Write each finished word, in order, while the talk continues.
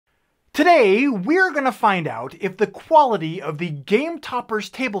Today, we're going to find out if the quality of the Game Topper's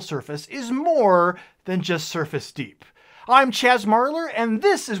table surface is more than just surface deep. I'm Chaz Marler, and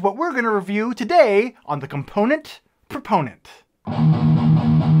this is what we're going to review today on the Component Proponent.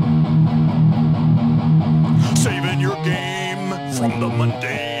 Saving your game from the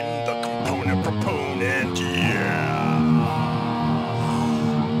mundane, the Component Proponent, yeah!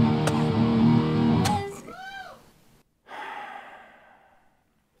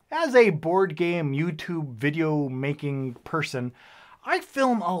 As a board game YouTube video making person, I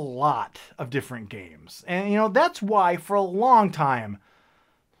film a lot of different games. And that's why for a long time,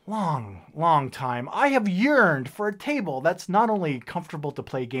 I have yearned for a table that's not only comfortable to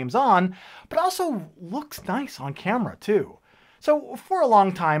play games on, but also looks nice on camera too. So for a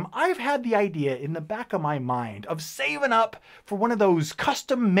long time, I've had the idea in the back of my mind of saving up for one of those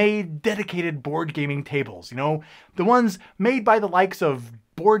custom-made dedicated board gaming tables. The ones made by the likes of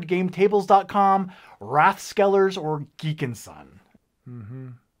BoardGameTables.com, Rathskellers, or Geekin' Son.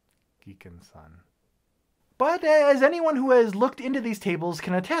 Geekin' Son. But as anyone who has looked into these tables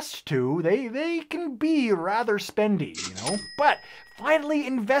can attest to, they can be rather spendy, But finally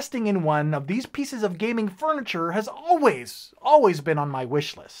investing in one of these pieces of gaming furniture has always been on my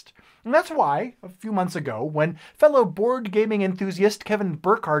wish list. And that's why, a few months ago, when fellow board gaming enthusiast Kevin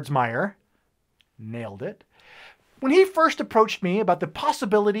Burkhardsmeyer nailed it, when he first approached me about the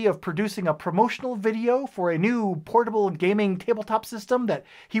possibility of producing a promotional video for a new portable gaming tabletop system that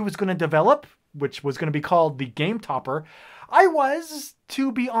he was going to develop, which was going to be called the Game Topper, I was,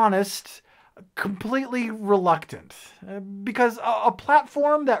 to be honest, completely reluctant. Because a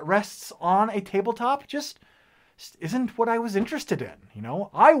platform that rests on a tabletop just isn't what I was interested in,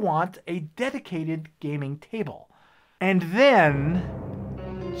 I want a dedicated gaming table. And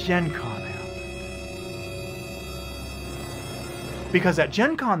then Gen Con happened. Because at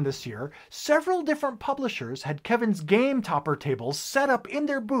Gen Con this year, several different publishers had Kevin's Game Topper tables set up in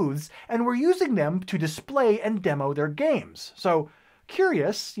their booths and were using them to display and demo their games. So,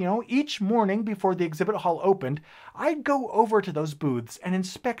 curious, each morning before the exhibit hall opened, I'd go over to those booths and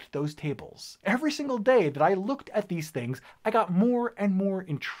inspect those tables. Every single day that I looked at these things, I got more and more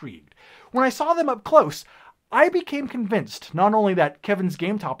intrigued. When I saw them up close, I became convinced not only that Kevin's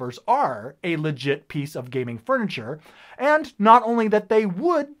Game Toppers are a legit piece of gaming furniture, and not only that they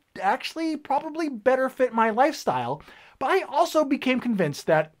would actually probably better fit my lifestyle, but I also became convinced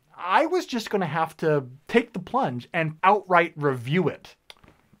that I was just going to have to take the plunge and outright review it.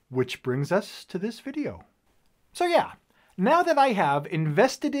 Which brings us to this video. So yeah, now that I have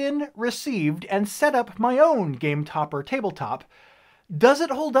invested in, received, and set up my own Game Topper tabletop, does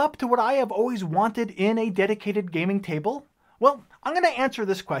it hold up to what I have always wanted in a dedicated gaming table? Well, I'm going to answer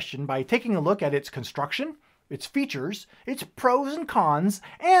this question by taking a look at its construction, its features, its pros and cons,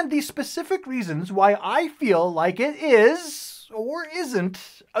 and the specific reasons why I feel like it is, or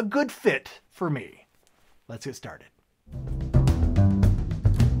isn't, a good fit for me. Let's get started.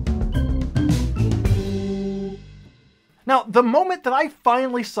 Now, the moment that I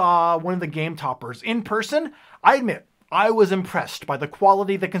finally saw one of the Game Toppers in person, I admit, I was impressed by the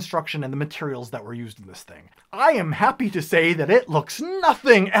quality, the construction, and the materials that were used in this thing. I am happy to say that it looks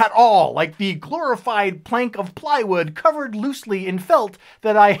nothing at all like the glorified plank of plywood covered loosely in felt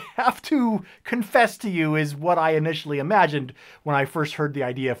that I have to confess to you is what I initially imagined when I first heard the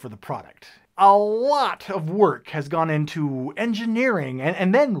idea for the product. A lot of work has gone into engineering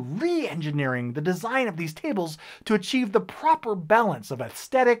and then re-engineering the design of these tables to achieve the proper balance of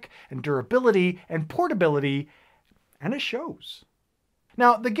aesthetic and durability and portability, and it shows.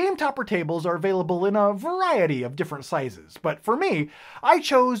 Now, the Game Topper tables are available in a variety of different sizes, but for me, I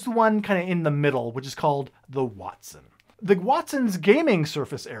chose the one kind of in the middle, which is called the Watson. The Watson's gaming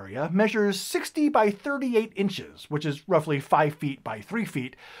surface area measures 60 by 38 inches, which is roughly 5 feet by 3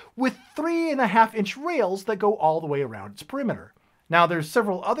 feet, with 3.5-inch rails that go all the way around its perimeter. Now, there's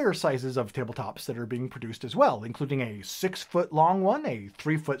several other sizes of tabletops that are being produced as well, including a 6-foot long one, a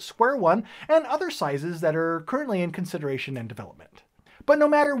 3-foot square one, and other sizes that are currently in consideration and development. But no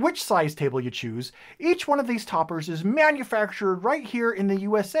matter which size table you choose, each one of these toppers is manufactured right here in the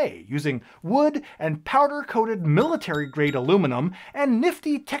USA, using wood and powder-coated military-grade aluminum and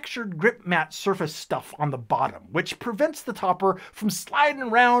nifty textured grip mat surface stuff on the bottom, which prevents the topper from sliding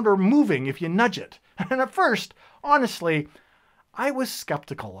around or moving if you nudge it. And at first, honestly, I was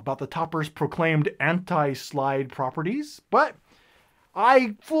skeptical about the topper's proclaimed anti-slide properties, but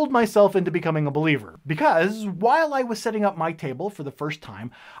I fooled myself into becoming a believer, because while I was setting up my table for the first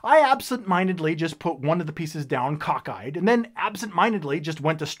time, I absent-mindedly just put one of the pieces down cockeyed, and then absent-mindedly just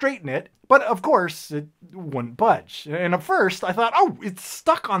went to straighten it, but of course it wouldn't budge. And at first I thought, oh, it's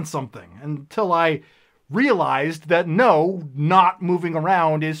stuck on something, until I realized that no, not moving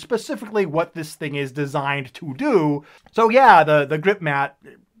around is specifically what this thing is designed to do. So yeah, the grip mat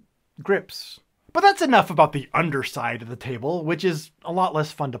grips. But that's enough about the underside of the table, which is a lot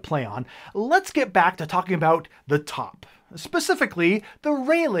less fun to play on. Let's get back to talking about the top. Specifically, the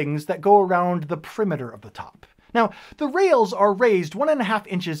railings that go around the perimeter of the top. Now, the rails are raised 1.5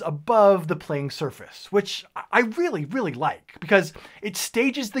 inches above the playing surface, which I really, really like, because it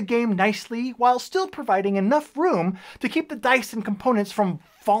stages the game nicely while still providing enough room to keep the dice and components from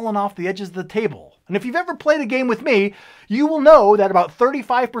falling off the edges of the table. And if you've ever played a game with me, you will know that about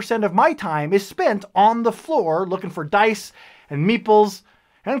 35% of my time is spent on the floor looking for dice and meeples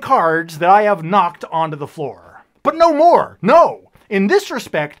and cards that I have knocked onto the floor. But no more, no! In this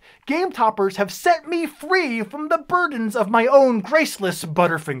respect, game toppers have set me free from the burdens of my own graceless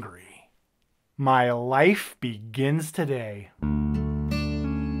butterfingery. My life begins today.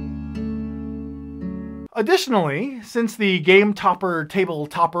 Additionally, since the game topper table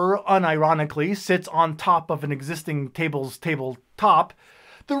topper unironically sits on top of an existing table's tabletop,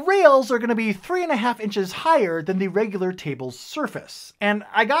 the rails are going to be 3.5 inches higher than the regular table's surface. And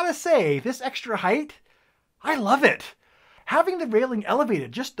I gotta say, this extra height, I love it. Having the railing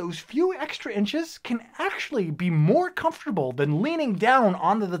elevated just those few extra inches can actually be more comfortable than leaning down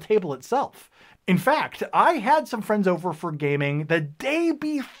onto the table itself. In fact, I had some friends over for gaming the day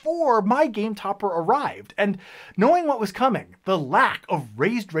before my game topper arrived, and knowing what was coming, the lack of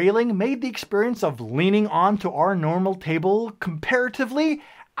raised railing made the experience of leaning onto our normal table comparatively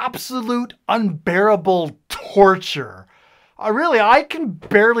absolute unbearable torture. I can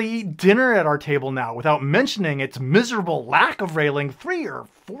barely eat dinner at our table now without mentioning its miserable lack of railing 3 or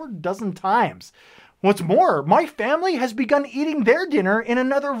 4 dozen times. What's more, my family has begun eating their dinner in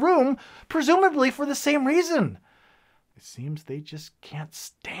another room, presumably for the same reason. It seems they just can't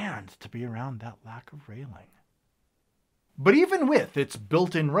stand to be around that lack of railing. But even with its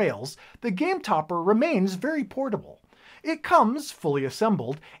built-in rails, the game topper remains very portable. It comes fully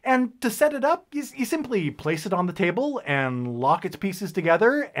assembled, and to set it up, you simply place it on the table and lock its pieces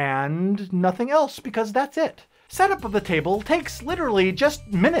together and nothing else, because that's it. Setup of the table takes literally just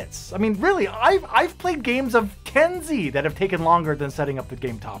minutes. I mean, really, I've played games of Tenzi that have taken longer than setting up the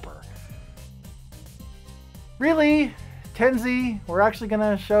game topper. Really? Tenzi? We're actually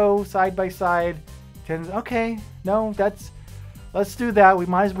gonna show side by side Tenzi? Okay, no, let's do that.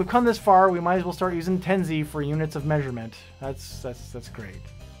 We've come this far, we might as well start using Tenzi for units of measurement. That's great.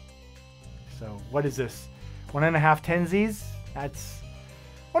 So what is this? 1.5 Tenzis? That's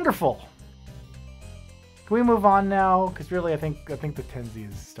wonderful. Can we move on now? Because really, I think the Tenzi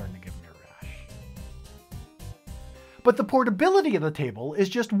is starting to give me a rash. But the portability of the table is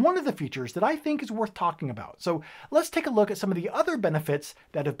just one of the features that I think is worth talking about. So let's take a look at some of the other benefits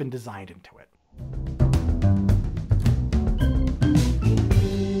that have been designed into it.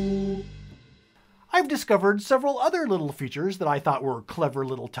 I've discovered several other little features that I thought were clever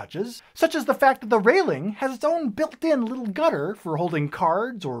little touches, such as the fact that the railing has its own built-in little gutter for holding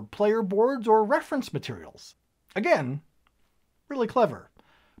cards or player boards or reference materials. Again, really clever.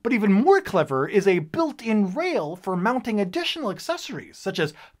 But even more clever is a built-in rail for mounting additional accessories, such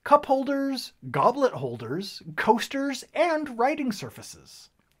as cup holders, goblet holders, coasters, and writing surfaces.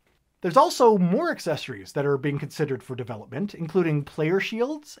 There's also more accessories that are being considered for development, including player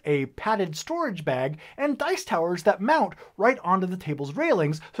shields, a padded storage bag, and dice towers that mount right onto the table's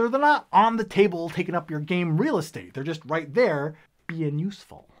railings, so they're not on the table taking up your game real estate. They're just right there being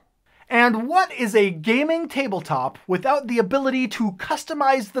useful. And what is a gaming tabletop without the ability to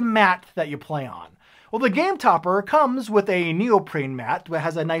customize the mat that you play on? Well, the game topper comes with a neoprene mat that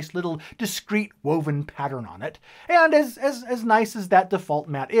has a nice little discreet woven pattern on it. And as nice as that default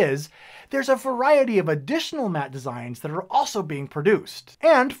mat is, there's a variety of additional mat designs that are also being produced.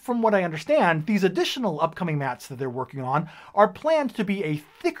 And from what I understand, these additional upcoming mats that they're working on are planned to be a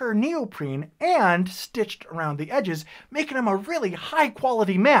thicker neoprene and stitched around the edges, making them a really high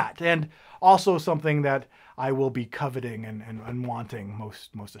quality mat, and also something that I will be coveting and wanting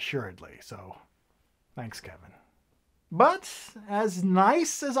most assuredly. So thanks, Kevin. But as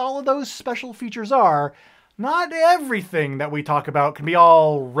nice as all of those special features are, not everything that we talk about can be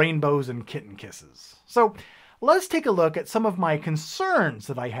all rainbows and kitten kisses. So let's take a look at some of my concerns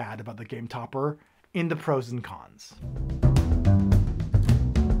that I had about the game topper in the pros and cons.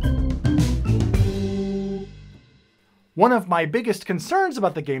 One of my biggest concerns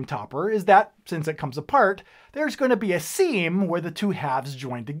about the game topper is that, since it comes apart, there's going to be a seam where the two halves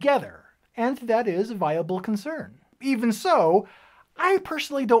join together. And that is a viable concern. Even so, I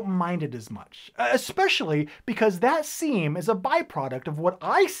personally don't mind it as much, especially because that seam is a byproduct of what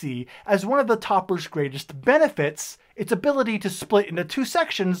I see as one of the topper's greatest benefits, its ability to split into two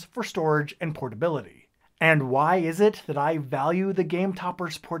sections for storage and portability. And why is it that I value the game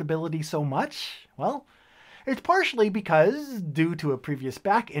topper's portability so much? Well, it's partially because, due to a previous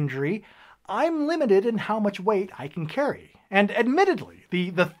back injury, I'm limited in how much weight I can carry. And admittedly,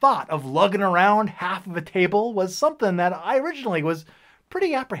 the thought of lugging around half of a table was something that I originally was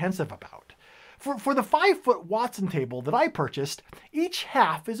pretty apprehensive about. For the 5-foot Watson table that I purchased, each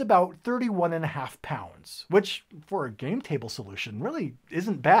half is about 31.5 pounds, which for a game table solution really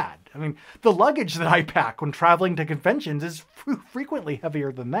isn't bad. I mean, the luggage that I pack when traveling to conventions is frequently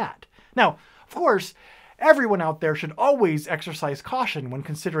heavier than that. Now, of course, everyone out there should always exercise caution when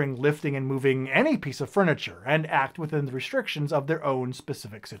considering lifting and moving any piece of furniture and act within the restrictions of their own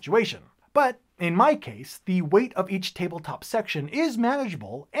specific situation. But in my case, the weight of each tabletop section is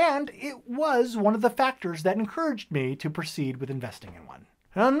manageable, and it was one of the factors that encouraged me to proceed with investing in one.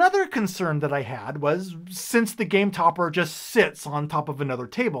 Another concern that I had was, since the game topper just sits on top of another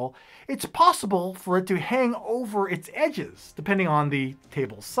table, it's possible for it to hang over its edges, depending on the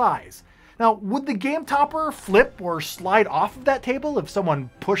table's size. Now, would the game topper flip or slide off of that table if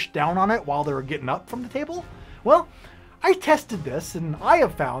someone pushed down on it while they were getting up from the table? Well, I tested this, and I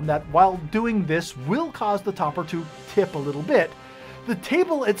have found that while doing this will cause the topper to tip a little bit, the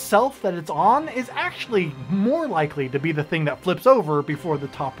table itself that it's on is actually more likely to be the thing that flips over before the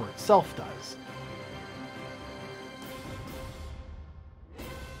topper itself does.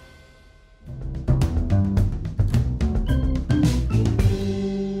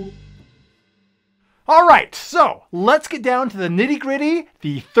 Alright, so let's get down to the nitty-gritty,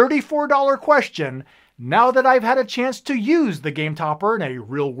 the $34 question. Now that I've had a chance to use the game topper in a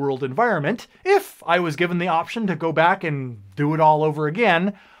real-world environment, if I was given the option to go back and do it all over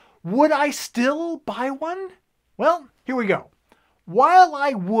again, would I still buy one? Well, here we go. While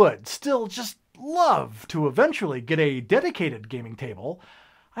I would still just love to eventually get a dedicated gaming table,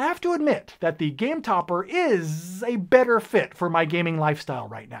 I have to admit that the game topper is a better fit for my gaming lifestyle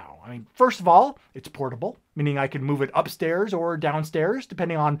right now. I mean, first of all, it's portable, meaning I can move it upstairs or downstairs,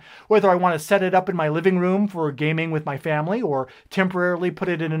 depending on whether I want to set it up in my living room for gaming with my family or temporarily put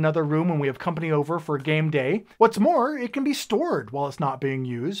it in another room when we have company over for a game day. What's more, it can be stored while it's not being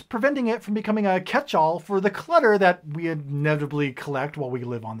used, preventing it from becoming a catch-all for the clutter that we inevitably collect while we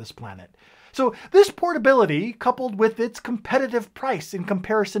live on this planet. So this portability, coupled with its competitive price in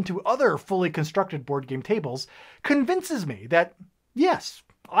comparison to other fully constructed board game tables, convinces me that, yes,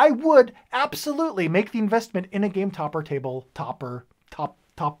 I would absolutely make the investment in a game topper table top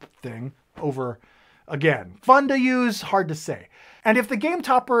thing over again. Fun to use, hard to say. And if the game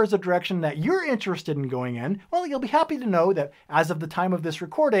topper is a direction that you're interested in going in, well, you'll be happy to know that as of the time of this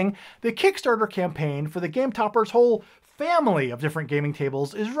recording, the Kickstarter campaign for the game topper's whole family of different gaming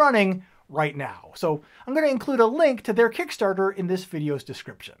tables is running right now. So I'm going to include a link to their Kickstarter in this video's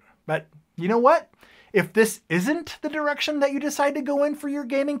description. But you know what? If this isn't the direction that you decide to go in for your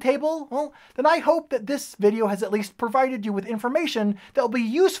gaming table, well, then I hope that this video has at least provided you with information that will be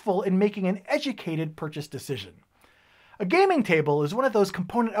useful in making an educated purchase decision. A gaming table is one of those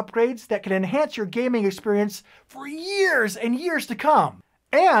component upgrades that can enhance your gaming experience for years and years to come.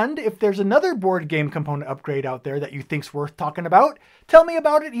 And if there's another board game component upgrade out there that you think's worth talking about, tell me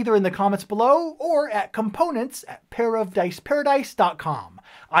about it either in the comments below or at components@pairofdiceparadise.com.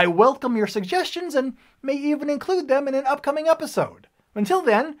 I welcome your suggestions and may even include them in an upcoming episode. Until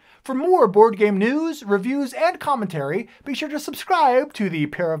then, for more board game news, reviews, and commentary, be sure to subscribe to the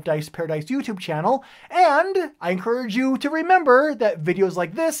Pair of Dice Paradise YouTube channel, and I encourage you to remember that videos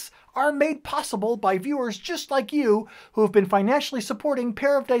like this are made possible by viewers just like you who have been financially supporting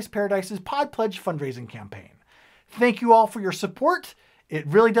Pair of Dice Paradise's Pod Pledge fundraising campaign. Thank you all for your support. It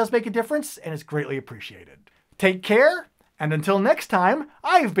really does make a difference, and it's greatly appreciated. Take care, and until next time,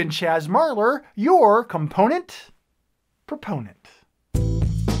 I've been Chaz Marler, your Component Proponent.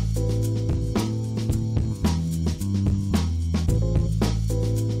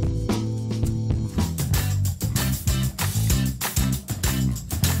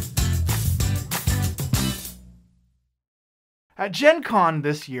 At Gen Con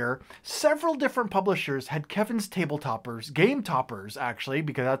this year, several different publishers had Kevin's tabletoppers, game toppers actually,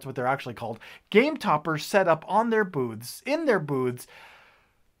 because that's what they're actually called, game toppers set up on their booths, in their booths.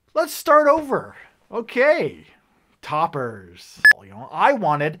 Let's start over. Okay, toppers. You know, I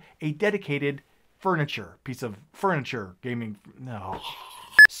wanted a dedicated furniture, piece of furniture, gaming, no.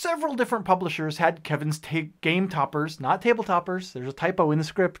 Several different publishers had Kevin's game toppers, not tabletoppers. There's a typo in the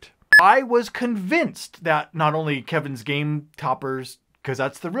script. I was convinced that not only Kevin's game toppers, because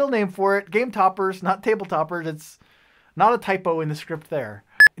that's the real name for it, game toppers, not tabletoppers, it's not a typo in the script there.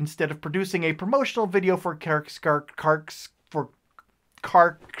 Instead of producing a promotional video for Karks,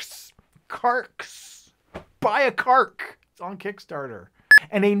 buy a Kark. It's on Kickstarter.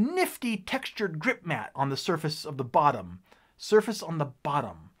 And a nifty textured grip mat on the surface of the bottom. Surface on the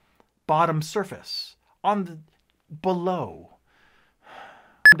bottom. Bottom surface. On the below.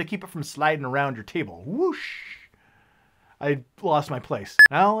 To keep it from sliding around your table. Whoosh! I lost my place.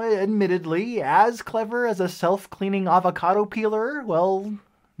 Now, admittedly, as clever as a self-cleaning avocado peeler, well,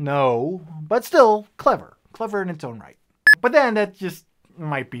 no. But still, clever. Clever in its own right. But then that just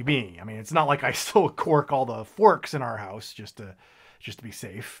might be me. I mean, it's not like I still cork all the forks in our house just to be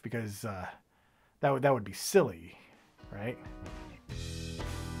safe, because that would be silly, right?